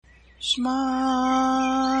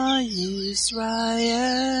Shema Yisrael,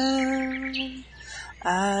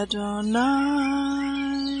 Adonai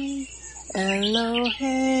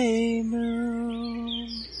Eloheinu,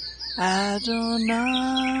 Adonai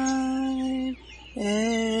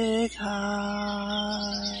Echad,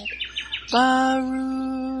 Baruch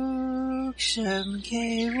Shem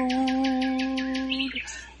Kevod,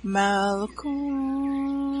 Malkuto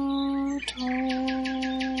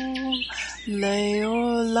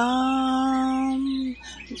Leolam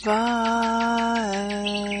Vaed.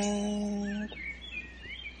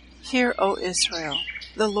 Hear, O Israel,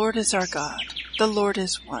 the Lord is our God, the Lord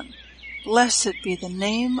is one. Blessed be the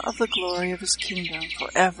name of the glory of his kingdom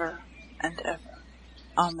forever and ever.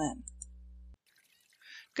 Amen.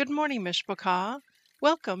 Good morning, Mishpachah.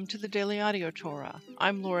 Welcome to the Daily Audio Torah.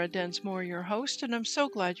 I'm Laura Densmore, your host, and I'm so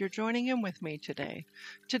glad you're joining in with me today.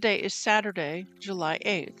 Today is Saturday, July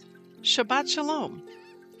 8th. Shabbat Shalom.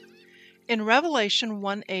 In Revelation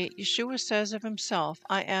 1:8, Yeshua says of himself,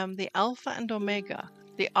 I am the Alpha and Omega,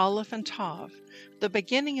 the Aleph and Tav, the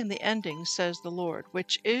beginning and the ending, says the Lord,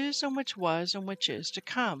 which is and which was and which is to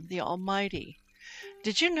come, the Almighty.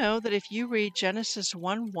 Did you know that if you read Genesis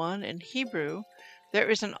 1:1 in Hebrew, there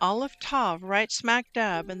is an Aleph Tav right smack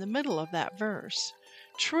dab in the middle of that verse?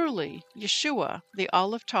 Truly, Yeshua, the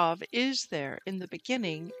Aleph Tav, is there in the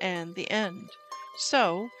beginning and the end.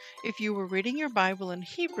 So, if you were reading your Bible in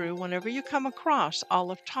Hebrew, whenever you come across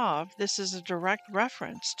Aleph Tav, this is a direct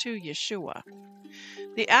reference to Yeshua.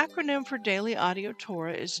 The acronym for Daily Audio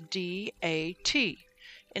Torah is DAT.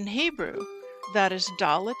 In Hebrew, that is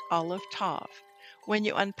Dalet Aleph Tav. When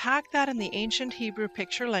you unpack that in the ancient Hebrew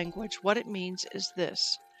picture language, what it means is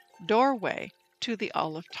this: doorway to the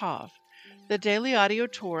Aleph Tav. The Daily Audio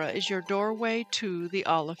Torah is your doorway to the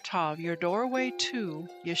Aleph Tav, your doorway to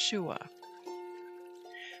Yeshua.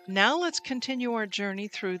 Now let's continue our journey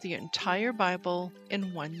through the entire Bible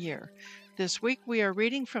in 1 year. This week we are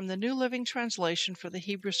reading from the New Living Translation for the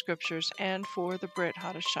Hebrew Scriptures and for the Brit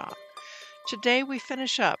Hadashah. Today we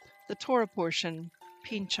finish up the Torah portion,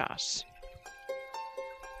 Pinchas.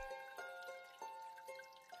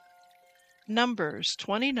 Numbers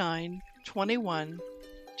 29:21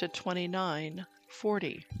 to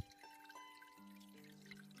 29:40.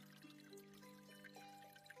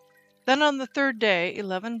 Then on the third day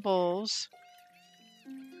 11 bulls,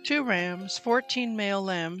 2 rams, 14 male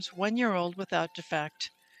lambs, 1 year old without defect,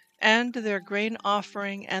 and their grain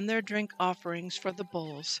offering and their drink offerings for the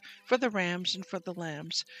bulls, for the rams and for the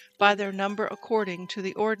lambs, by their number according to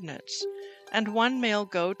the ordinance, and 1 male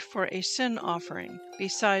goat for a sin offering,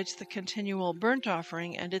 besides the continual burnt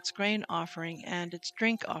offering and its grain offering and its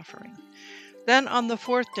drink offering. Then on the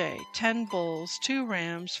 4th day 10 bulls, 2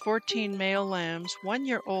 rams, 14 male lambs, 1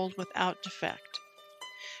 year old without defect,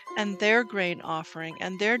 and their grain offering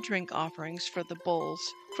and their drink offerings for the bulls,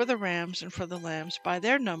 for the rams and for the lambs, by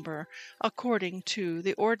their number according to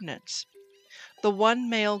the ordinance. The 1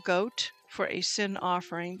 male goat for a sin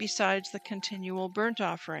offering, besides the continual burnt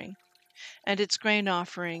offering, and its grain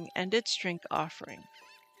offering and its drink offering.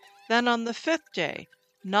 Then on the 5th day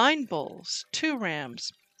 9 bulls, 2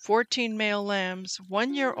 rams, 14 male lambs,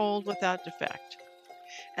 1 year old without defect,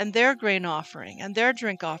 and their grain offering and their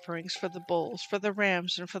drink offerings for the bulls, for the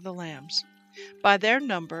rams and for the lambs, by their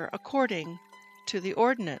number according to the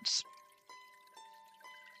ordinance.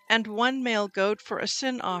 And 1 male goat for a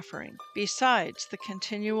sin offering, besides the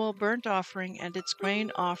continual burnt offering and its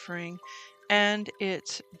grain offering and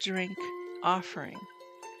its drink offering.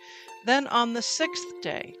 Then on the 6th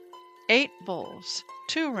day 8 bulls,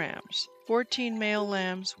 2 rams, 14 male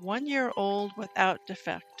lambs, 1 year old without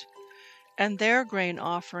defect, and their grain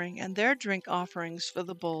offering and their drink offerings for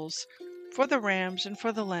the bulls, for the rams and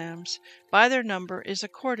for the lambs, by their number is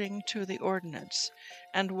according to the ordinance,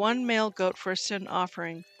 and 1 male goat for a sin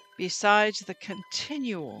offering, besides the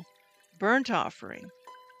continual burnt offering,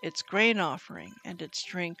 its grain offering, and its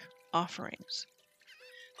drink offerings.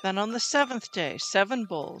 Then on the 7th day 7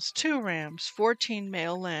 bulls, 2 rams, 14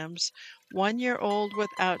 male lambs, 1 year old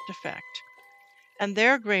without defect, and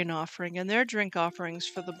their grain offering and their drink offerings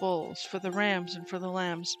for the bulls, for the rams and for the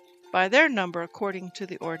lambs, by their number according to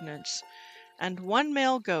the ordinance, and 1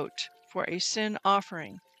 male goat for a sin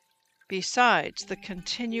offering, besides the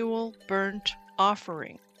continual burnt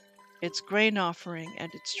offering, its grain offering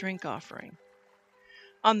and its drink offering.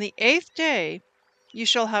 On the 8th day you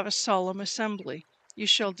shall have a solemn assembly. You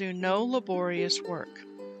shall do no laborious work,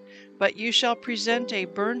 but you shall present a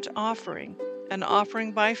burnt offering, an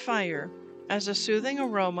offering by fire, as a soothing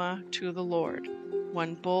aroma to the Lord.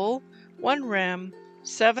 1 bull, 1 ram,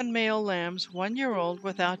 7 male lambs, 1 year old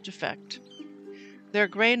without defect. their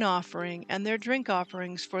grain offering and their drink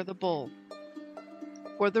offerings for the bull,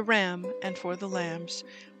 for the ram, and for the lambs,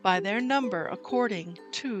 by their number according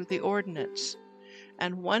to the ordinance,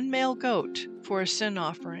 and 1 male goat for a sin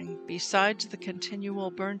offering, besides the continual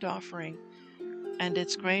burnt offering, and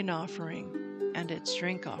its grain offering, and its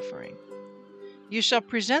drink offering. You shall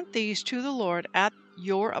present these to the Lord at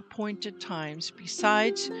your appointed times,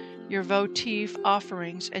 besides your votive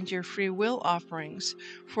offerings and your freewill offerings,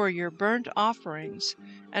 for your burnt offerings,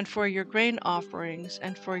 and for your grain offerings,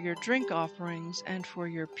 and for your drink offerings, and for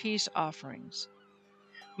your peace offerings.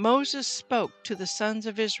 Moses spoke to the sons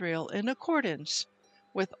of Israel in accordance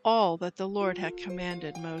with all that the Lord had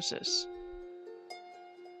commanded Moses.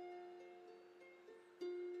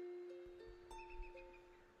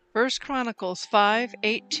 First Chronicles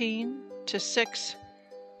 5:18 to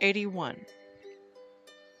 6:81.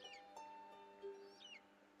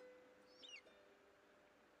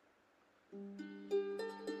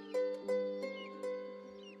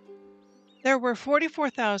 There were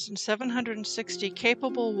 44,760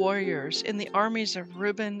 capable warriors in the armies of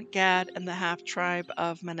Reuben, Gad, and the half-tribe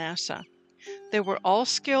of Manasseh. They were all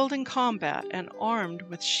skilled in combat and armed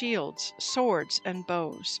with shields, swords, and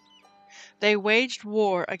bows. They waged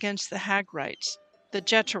war against the Hagrites, the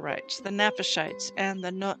Jeterites, the Naphishites, and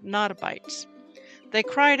the Nodabites. They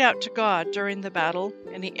cried out to God during the battle,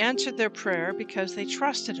 and He answered their prayer because they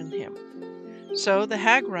trusted in Him. So the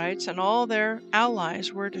Hagrites and all their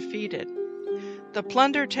allies were defeated. The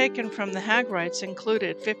plunder taken from the Hagrites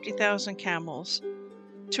included 50,000 camels,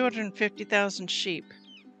 250,000 sheep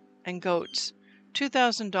and goats,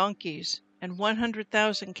 2,000 donkeys, and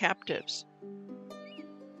 100,000 captives.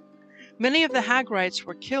 Many of the Hagrites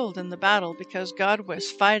were killed in the battle because God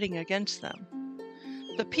was fighting against them.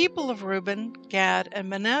 The people of Reuben, Gad, and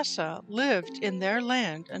Manasseh lived in their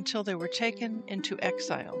land until they were taken into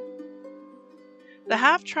exile. The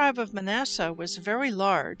half-tribe of Manasseh was very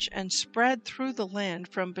large and spread through the land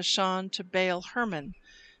from Bashan to Baal Hermon,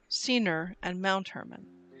 Senir, and Mount Hermon.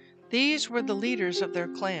 These were the leaders of their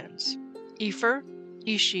clans: Epher,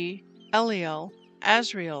 Ishi, Eliel,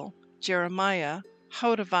 Azriel, Jeremiah,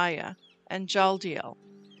 Hodaviah, and Jaldiel.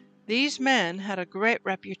 These men had a great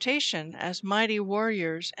reputation as mighty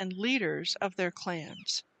warriors and leaders of their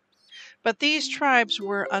clans. But these tribes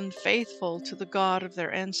were unfaithful to the God of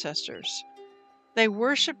their ancestors. They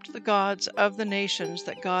worshipped the gods of the nations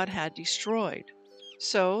that God had destroyed.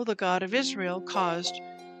 So the God of Israel caused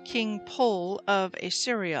King Pul of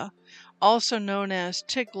Assyria, also known as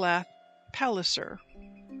Tiglath-Pileser,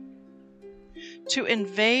 to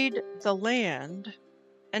invade the land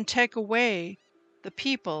and take away the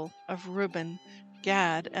people of Reuben,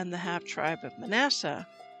 Gad, and the half-tribe of Manasseh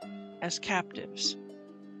as captives.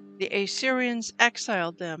 The Assyrians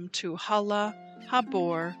exiled them to Hala,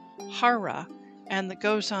 Habor, Hara, and the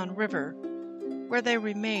Gozan River, where they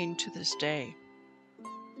remain to this day.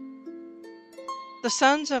 The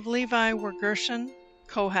sons of Levi were Gershon,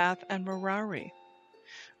 Kohath, and Merari.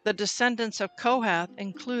 The descendants of Kohath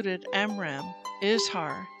included Amram,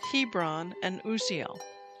 Izhar, Hebron, and Uzziel.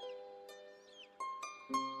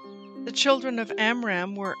 The children of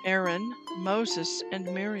Amram were Aaron, Moses,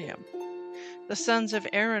 and Miriam. The sons of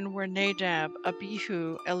Aaron were Nadab,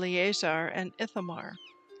 Abihu, Eleazar, and Ithamar.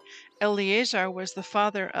 Eleazar was the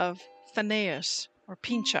father of Phinehas, or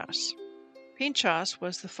Pinchas. Pinchas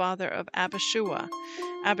was the father of Abishua.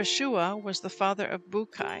 Abishua was the father of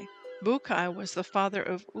Bukai. Bukai was the father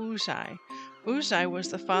of Uzai. Uzai was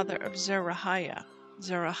the father of Zerahiah.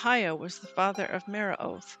 Zerahiah was the father of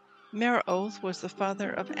Meraoth. Meraoth was the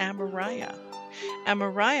father of Amariah.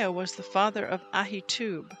 Amariah was the father of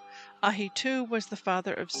Ahitub. Ahitub was the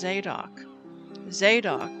father of Zadok.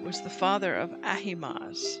 Zadok was the father of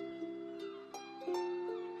Ahimaaz.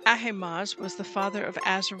 Ahimaaz was the father of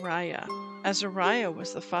Azariah. Azariah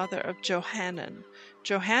was the father of Johanan.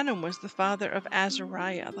 Johanan was the father of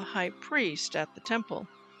Azariah, the high priest at the temple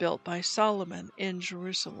built by Solomon in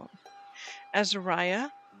Jerusalem. Azariah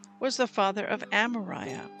was the father of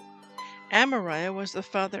Amariah. Amariah was the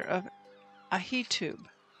father of Ahitub.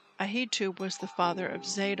 Ahitub was the father of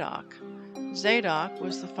Zadok. Zadok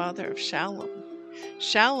was the father of Shallum.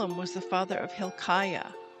 Shallum was the father of Hilkiah.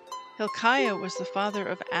 Hilkiah was the father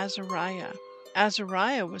of Azariah.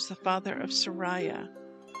 Azariah was the father of Sariah.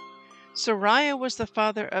 Sariah was the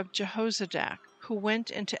father of Jehozadak, who went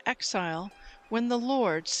into exile when the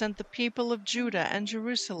Lord sent the people of Judah and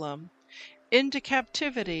Jerusalem into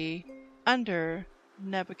captivity under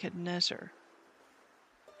Nebuchadnezzar.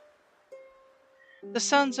 The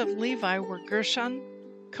sons of Levi were Gershon,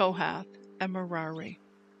 Kohath, and Merari.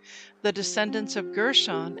 The descendants of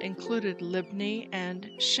Gershon included Libni and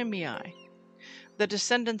Shimei. The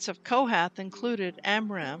descendants of Kohath included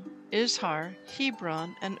Amram, Izhar,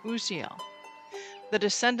 Hebron, and Uzziel. The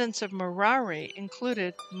descendants of Merari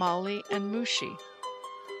included Mali and Mushi.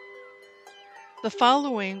 The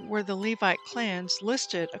following were the Levite clans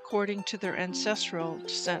listed according to their ancestral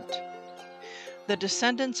descent. The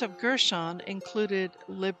descendants of Gershon included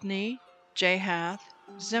Libni, Jahath,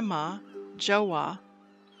 Zimmah, Joah,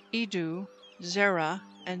 Edu, Zerah,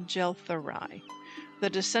 and Jeltherai. The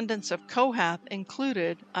descendants of Kohath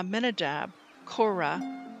included Aminadab, Korah,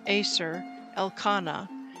 Aser, Elkanah,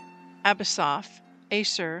 Abisaph,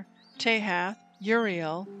 Aser, Tahath,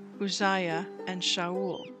 Uriel, Uzziah, and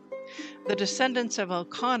Shaul. The descendants of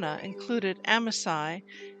Elkanah included Amasai,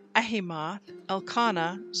 Ahimath,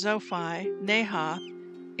 Elkanah, Zophai, Nahath,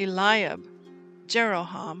 Eliab,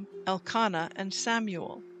 Jeroham, Elkanah, and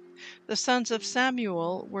Samuel. The sons of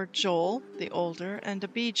Samuel were Joel, the older, and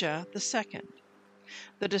Abijah, the second.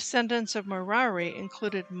 The descendants of Merari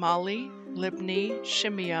included Mali, Libni,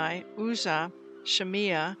 Shimei, Uzzah,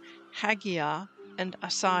 Shemiah, Haggiah, and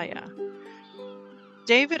Asaiah.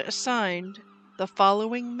 David assigned the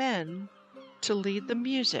following men to lead the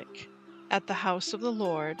music at the house of the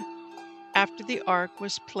Lord after the ark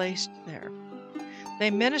was placed there. They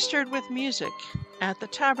ministered with music at the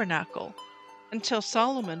tabernacle until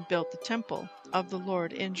Solomon built the temple of the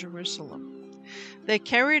Lord in Jerusalem. They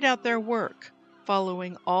carried out their work,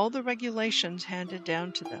 following all the regulations handed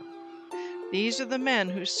down to them. These are the men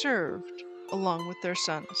who served along with their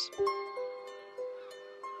sons.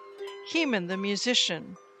 Heman the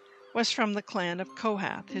musician was from the clan of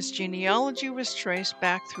Kohath. His genealogy was traced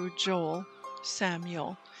back through Joel,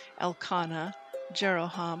 Samuel, Elkanah,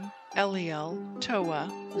 Jeroham, Eliel, Toah,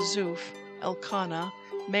 Zuph, Elkanah,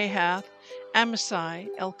 Mahath, Amasai,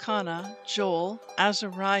 Elkanah, Joel,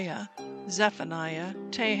 Azariah, Zephaniah,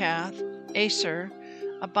 Tahath, Aser,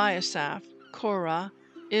 Abiasaph, Korah,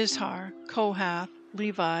 Izhar, Kohath,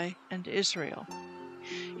 Levi, and Israel.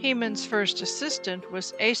 Heman's first assistant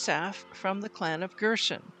was Asaph from the clan of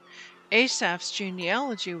Gershon. Asaph's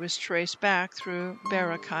genealogy was traced back through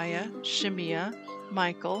Berechiah, Shimea,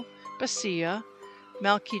 Michael, Baaseiah,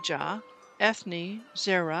 Malchijah, Ethni,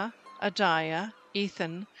 Zerah, Adiah,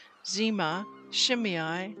 Ethan, Zima,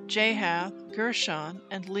 Shimei, Jahath, Gershon,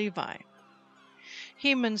 and Levi.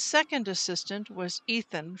 Heman's second assistant was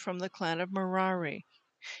Ethan from the clan of Merari.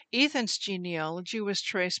 Ethan's genealogy was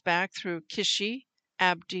traced back through Kishi,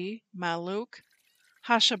 Abdi, Maluk,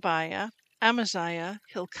 Hashabiah, Amaziah,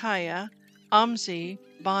 Hilkiah, Amzi,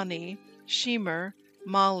 Bani, Shemer,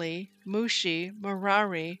 Mali, Mushi,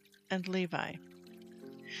 Merari, and Levi.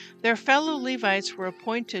 Their fellow Levites were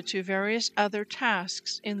appointed to various other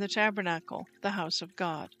tasks in the tabernacle, the house of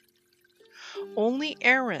God. Only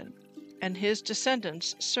Aaron and his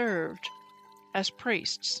descendants served as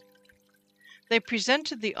priests. They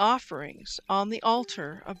presented the offerings on the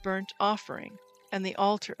altar of burnt offering and the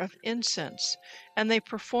altar of incense, and they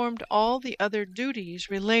performed all the other duties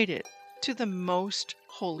related to the most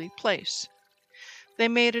holy place. They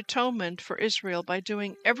made atonement for Israel by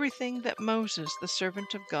doing everything that Moses, the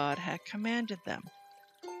servant of God, had commanded them.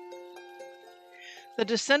 The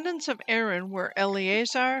descendants of Aaron were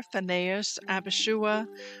Eleazar, Phinehas, Abishua,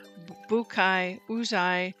 Bukai,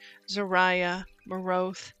 Uzai, Zariah,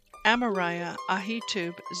 Meroth, Amariah,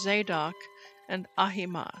 Ahitub, Zadok, and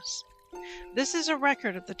Ahimaaz. This is a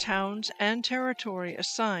record of the towns and territory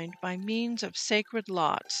assigned by means of sacred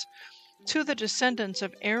lots to the descendants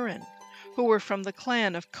of Aaron, who were from the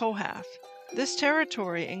clan of Kohath. This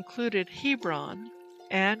territory included Hebron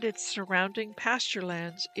and its surrounding pasture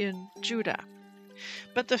lands in Judah.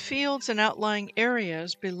 But the fields and outlying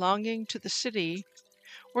areas belonging to the city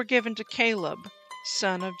were given to Caleb,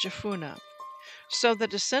 son of Jephunneh. So the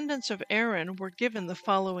descendants of Aaron were given the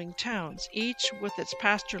following towns, each with its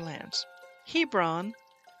pasture lands: Hebron,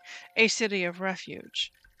 a city of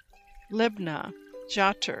refuge; Libnah,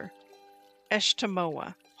 Jattir,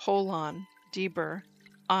 Eshtemoa, Holon, Deber,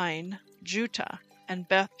 Ain, Juttah, and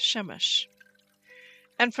Beth Shemesh.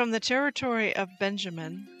 And from the territory of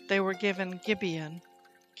Benjamin they were given Gibeon,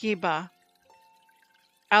 Geba,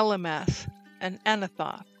 Alameth, and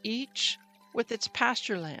Anathoth, each with its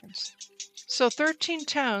pasture lands. So 13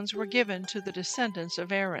 towns were given to the descendants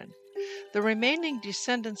of Aaron. The remaining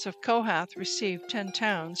descendants of Kohath received 10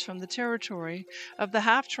 towns from the territory of the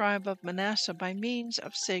half-tribe of Manasseh by means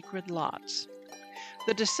of sacred lots.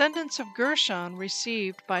 The descendants of Gershon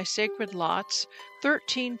received by sacred lots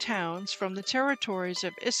 13 towns from the territories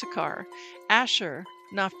of Issachar, Asher,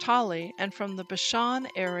 Naphtali, and from the Bashan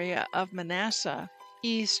area of Manasseh,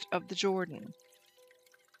 east of the Jordan.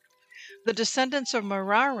 The descendants of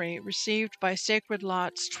Merari received by sacred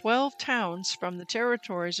lots 12 towns from the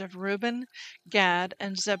territories of Reuben, Gad,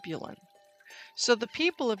 and Zebulun. So the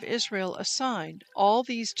people of Israel assigned all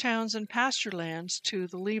these towns and pasture lands to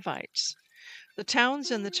the Levites. The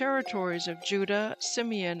towns in the territories of Judah,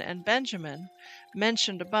 Simeon, and Benjamin,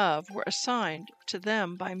 mentioned above, were assigned to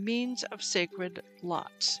them by means of sacred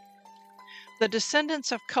lots. The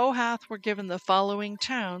descendants of Kohath were given the following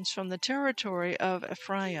towns from the territory of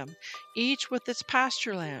Ephraim, each with its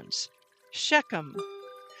pasture lands: Shechem,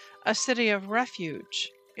 a city of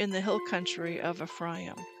refuge in the hill country of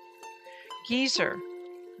Ephraim; Gezer,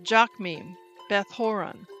 Jokmeam,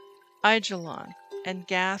 Beth-horon, Aijalon, and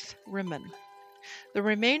Gath-rimmon. The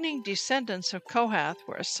remaining descendants of Kohath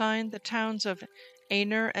were assigned the towns of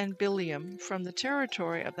Aner and Bileam from the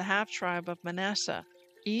territory of the half-tribe of Manasseh,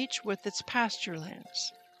 each with its pasture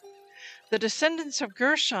lands. The descendants of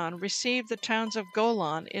Gershon received the towns of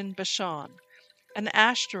Golan in Bashan, and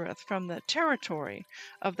Ashtaroth from the territory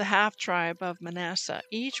of the half-tribe of Manasseh,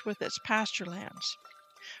 each with its pasture lands.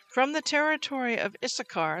 From the territory of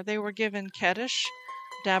Issachar they were given Kedesh,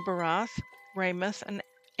 Daberoth, Ramoth, and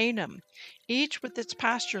Anam, each with its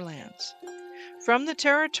pasture lands. From the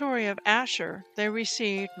territory of Asher they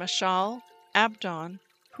received Mashal, Abdon,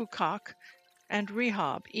 Hukok, and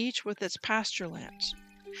Rehob, each with its pasture lands.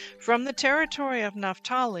 From the territory of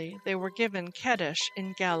Naphtali they were given Kedesh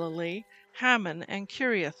in Galilee, Hammon, and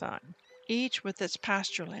Kiriathon, each with its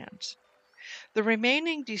pasture lands. The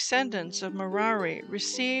remaining descendants of Merari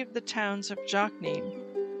received the towns of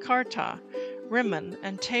Jokneam, Kartah, Rimmon,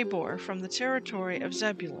 and Tabor from the territory of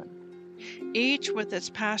Zebulun, each with its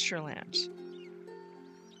pasture lands.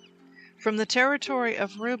 From the territory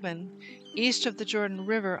of Reuben, east of the Jordan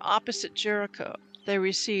River opposite Jericho, they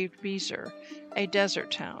received Bezer, a desert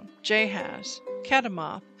town, Jahaz,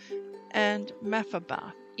 Kedemoth, and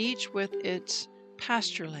Mephiboth, each with its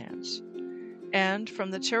pasture lands. And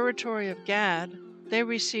from the territory of Gad they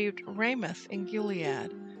received Ramoth in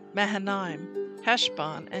Gilead, Mahanaim,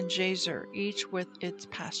 Heshbon, and Jazer, each with its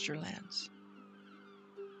pasture lands.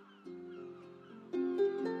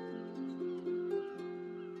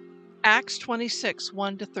 Acts 26,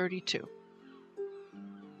 1-32.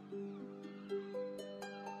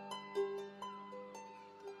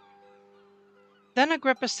 Then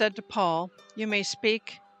Agrippa said to Paul, "You may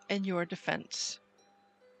speak in your defense."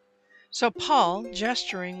 So Paul,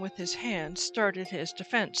 gesturing with his hand, started his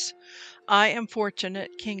defense. "I am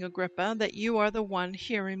fortunate, King Agrippa, that you are the one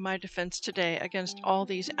hearing my defense today against all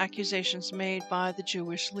these accusations made by the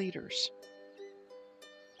Jewish leaders.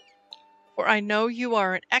 For I know you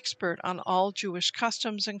are an expert on all Jewish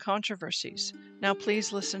customs and controversies. Now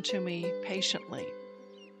please listen to me patiently.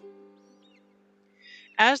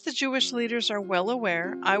 As the Jewish leaders are well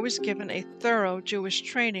aware, I was given a thorough Jewish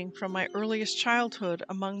training from my earliest childhood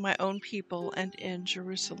among my own people and in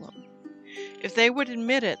Jerusalem. If they would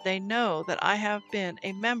admit it, they know that I have been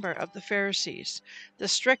a member of the Pharisees, the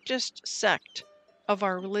strictest sect of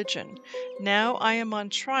our religion. Now I am on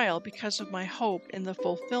trial because of my hope in the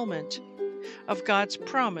fulfillment of God's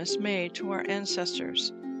promise made to our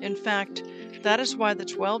ancestors. In fact, that is why the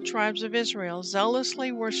 12 tribes of Israel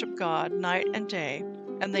zealously worship God night and day,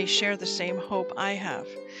 and they share the same hope I have.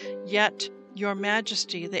 Yet, Your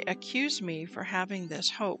Majesty, they accuse me for having this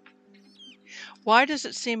hope. Why does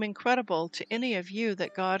it seem incredible to any of you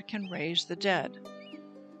that God can raise the dead?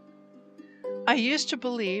 I used to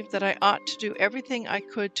believe that I ought to do everything I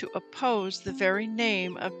could to oppose the very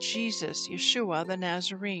name of Jesus, Yeshua the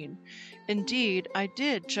Nazarene. Indeed, I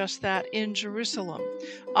did just that in Jerusalem.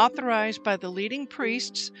 Authorized by the leading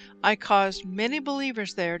priests, I caused many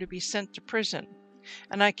believers there to be sent to prison,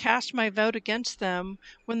 and I cast my vote against them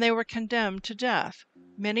when they were condemned to death.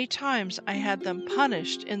 Many times I had them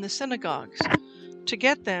punished in the synagogues to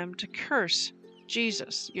get them to curse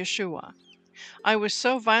Jesus, Yeshua. I was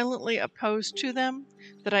so violently opposed to them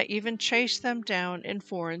that I even chased them down in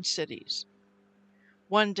foreign cities.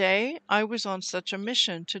 One day I was on such a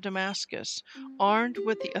mission to Damascus, armed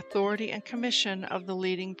with the authority and commission of the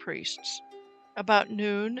leading priests. About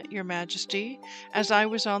noon, Your Majesty, as I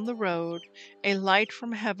was on the road, a light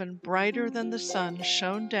from heaven brighter than the sun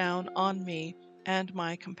shone down on me and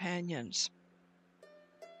my companions.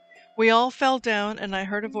 We all fell down, and I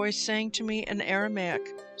heard a voice saying to me in Aramaic,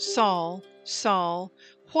 "Saul, Saul,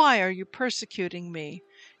 why are you persecuting me?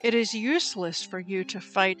 It is useless for you to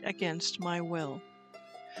fight against my will."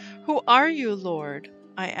 "Who are you, Lord?"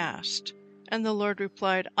 I asked. And the Lord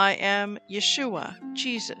replied, "I am Yeshua,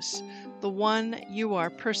 Jesus, the one you are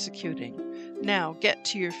persecuting. Now get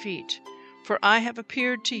to your feet, for I have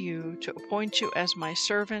appeared to you to appoint you as my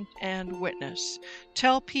servant and witness.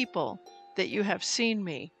 Tell people that you have seen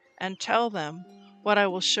me, and tell them what I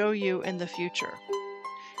will show you in the future.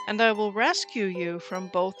 And I will rescue you from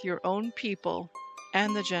both your own people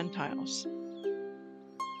and the Gentiles.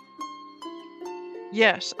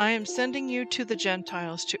 Yes, I am sending you to the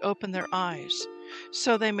Gentiles to open their eyes,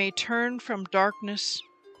 so they may turn from darkness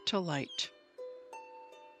to light,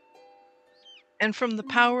 and from the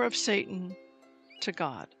power of Satan to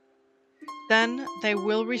God. Then they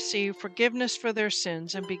will receive forgiveness for their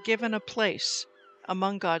sins and be given a place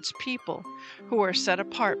among God's people who are set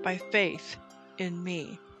apart by faith in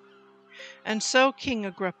me. And so, King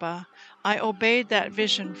Agrippa, I obeyed that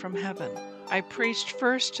vision from heaven. I preached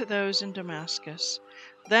first to those in Damascus,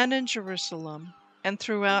 then in Jerusalem, and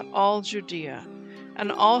throughout all Judea,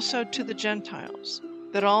 and also to the Gentiles,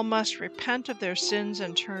 that all must repent of their sins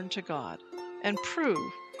and turn to God, and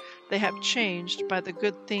prove they have changed by the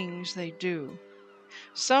good things they do.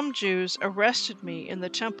 Some Jews arrested me in the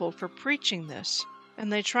temple for preaching this,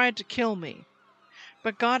 and they tried to kill me.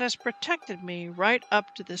 But God has protected me right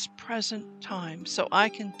up to this present time, so I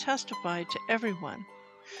can testify to everyone,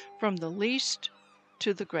 from the least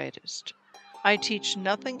to the greatest. I teach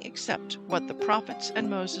nothing except what the prophets and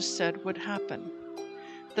Moses said would happen,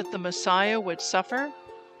 that the Messiah would suffer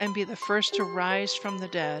and be the first to rise from the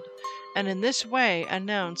dead, and in this way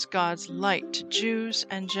announce God's light to Jews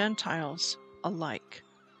and Gentiles alike.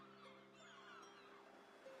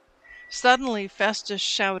 Suddenly Festus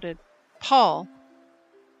shouted, "Paul,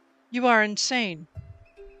 you are insane.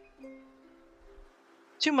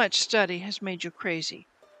 Too much study has made you crazy."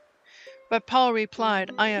 But Paul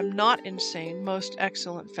replied, "I am not insane, most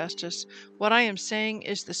excellent Festus. What I am saying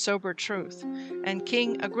is the sober truth, and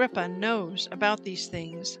King Agrippa knows about these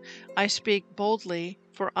things. I speak boldly,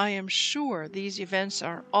 for I am sure these events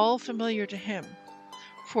are all familiar to him,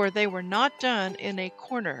 for they were not done in a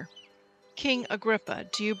corner. King Agrippa,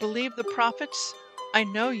 do you believe the prophets? I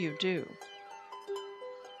know you do."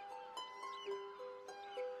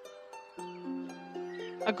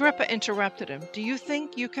 Agrippa interrupted him. "Do you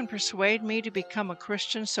think you can persuade me to become a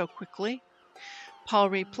Christian so quickly?"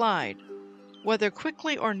 Paul replied, "Whether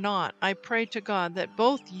quickly or not, I pray to God that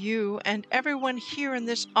both you and everyone here in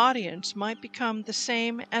this audience might become the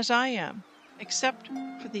same as I am, except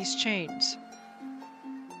for these chains."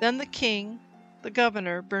 Then the king, the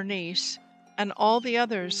governor, Bernice, and all the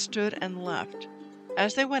others stood and left.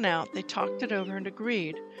 As they went out, they talked it over and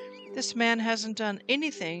agreed, "This man hasn't done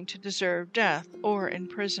anything to deserve death or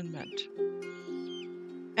imprisonment."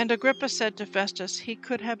 And Agrippa said to Festus he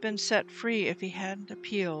could have been set free if he hadn't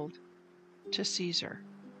appealed to Caesar.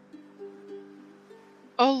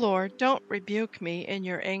 "O Lord, don't rebuke me in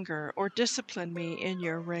your anger or discipline me in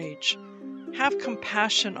your rage. Have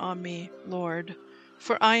compassion on me, Lord,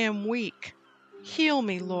 for I am weak. Heal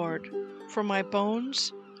me, Lord, for my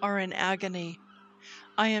bones are in agony.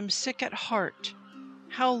 I am sick at heart.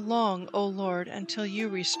 How long, O Lord, until you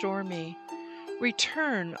restore me?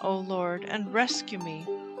 Return, O Lord, and rescue me.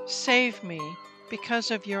 Save me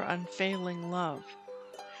because of your unfailing love.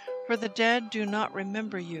 For the dead do not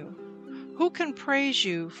remember you. Who can praise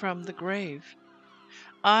you from the grave?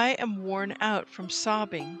 I am worn out from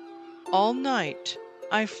sobbing. All night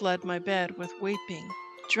I fled my bed with weeping,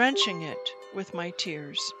 drenching it with my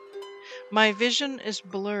tears. My vision is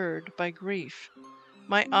blurred by grief.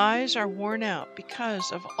 My eyes are worn out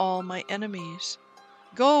because of all my enemies.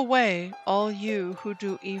 Go away, all you who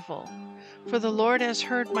do evil, for the Lord has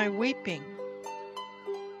heard my weeping.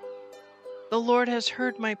 The Lord has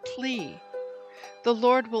heard my plea. The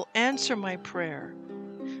Lord will answer my prayer.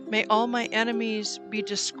 May all my enemies be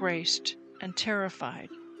disgraced and terrified.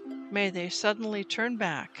 May they suddenly turn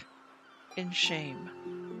back in shame."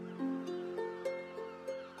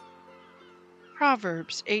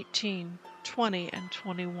 Proverbs 18:20 and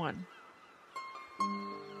 21.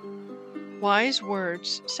 Wise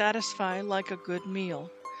words satisfy like a good meal.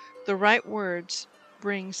 The right words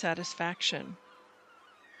bring satisfaction.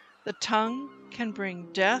 The tongue can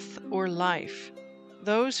bring death or life.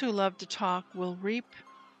 Those who love to talk will reap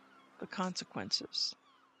the consequences.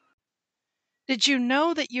 Did you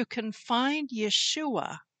know that you can find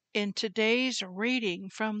Yeshua in today's reading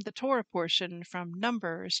from the Torah portion from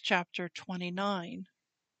Numbers chapter 29?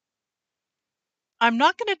 I'm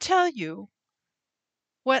not going to tell you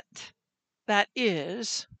what that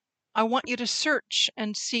is. I want you to search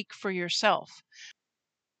and seek for yourself.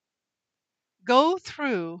 Go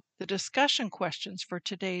through the discussion questions for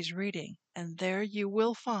today's reading, and there you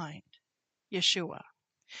will find Yeshua.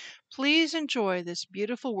 Please enjoy this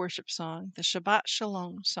beautiful worship song, the Shabbat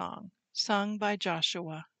Shalom song, sung by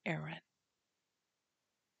Joshua Aaron.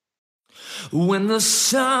 When the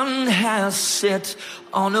sun has set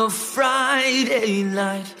on a Friday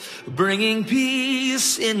night, bringing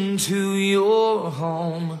peace into your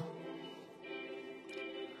home,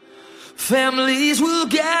 families will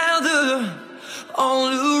gather all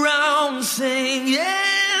around singing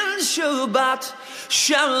Shabbat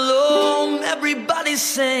Shalom. Everybody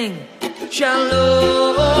sing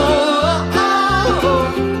Shalom,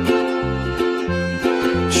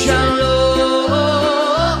 Shalom.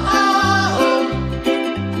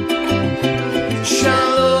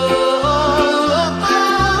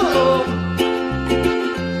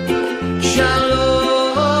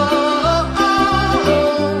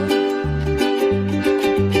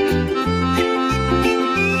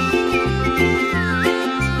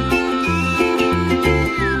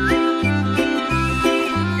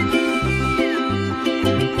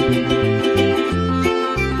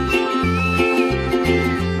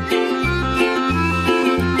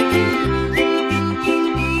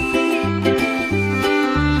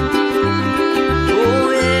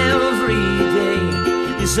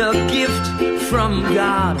 A gift from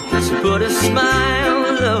God, so put a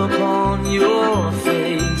smile upon your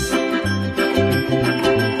face.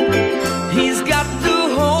 He's got the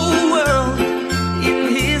whole world in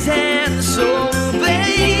his hands, so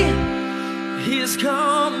obey his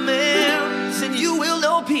commands and you will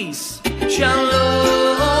know peace. Shalom.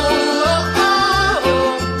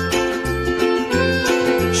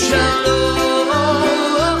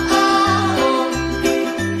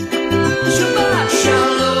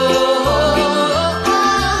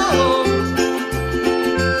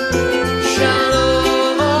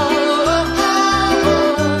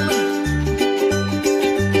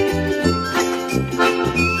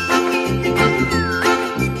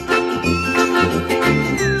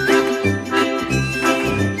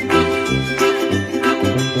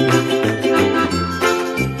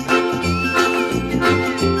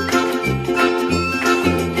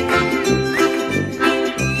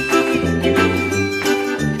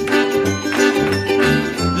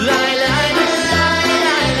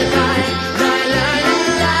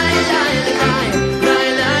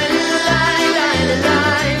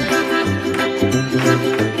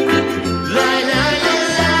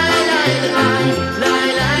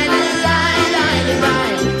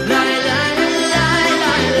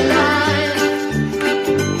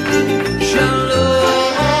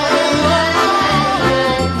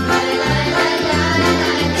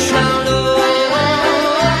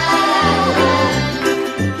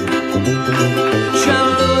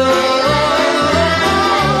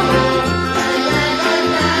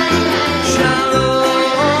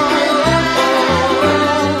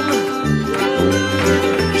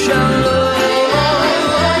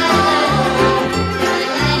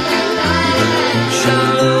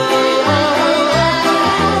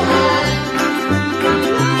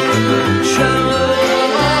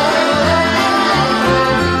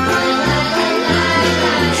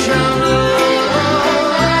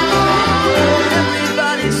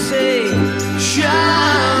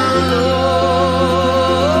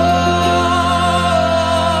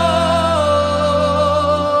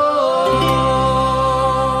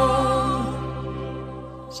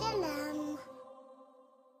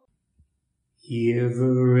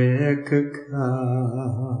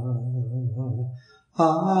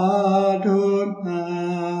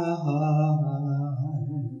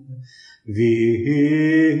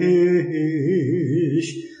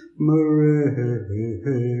 Vish Mareka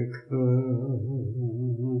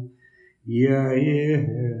Yair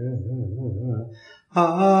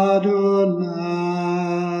Adonai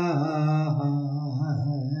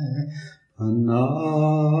Panavilaka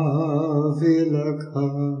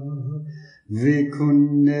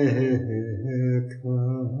Vikuneka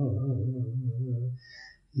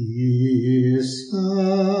Isa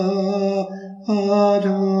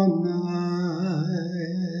Adonai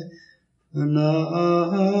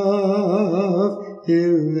Panav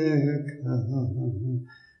Ileka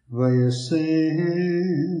Vayasem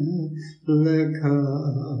Leka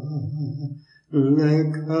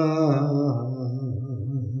Leka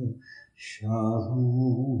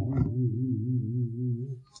Shalom.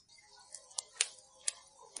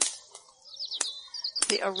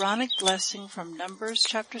 The Aaronic blessing from Numbers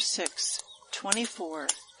chapter 6, 24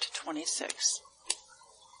 to 26.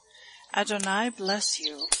 Adonai bless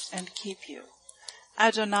you and keep you.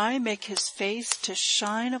 Adonai make his face to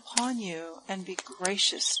shine upon you and be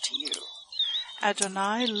gracious to you.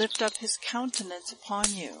 Adonai lift up his countenance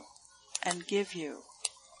upon you and give you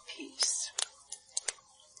peace.